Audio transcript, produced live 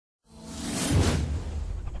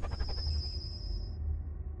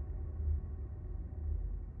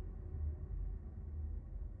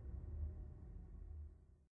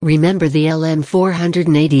Remember the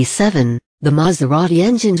LM487, the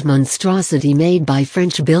Maserati-engined monstrosity made by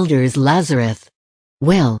French builders Lazareth?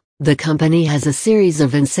 Well, the company has a series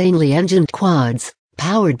of insanely engined quads,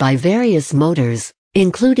 powered by various motors,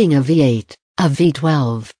 including a V8, a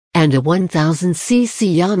V12, and a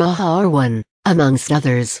 1000cc Yamaha R1, amongst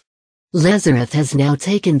others. Lazareth has now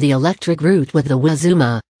taken the electric route with the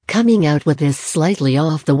e-Wazuma, coming out with this slightly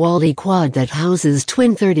off-the-wall e-quad that houses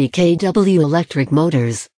twin 30 kW electric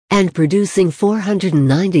motors, and producing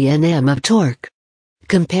 490 Nm of torque.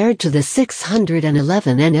 Compared to the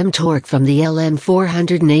 611 Nm torque from the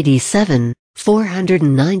LM487,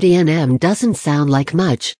 490 Nm doesn't sound like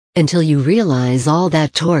much, until you realize all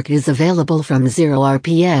that torque is available from 0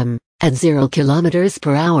 RPM, at 0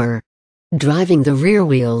 km/h. Driving the rear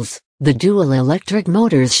wheels, the dual electric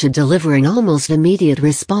motors should deliver an almost immediate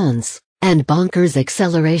response, and bonkers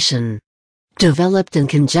acceleration. Developed in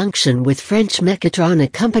conjunction with French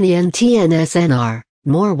mecha-tronic company NTN-SNR,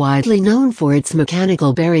 more widely known for its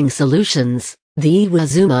mechanical bearing solutions, the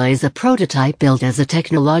e-Wazuma is a prototype built as a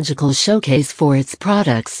technological showcase for its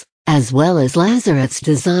products, as well as Lazareth's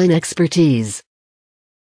design expertise.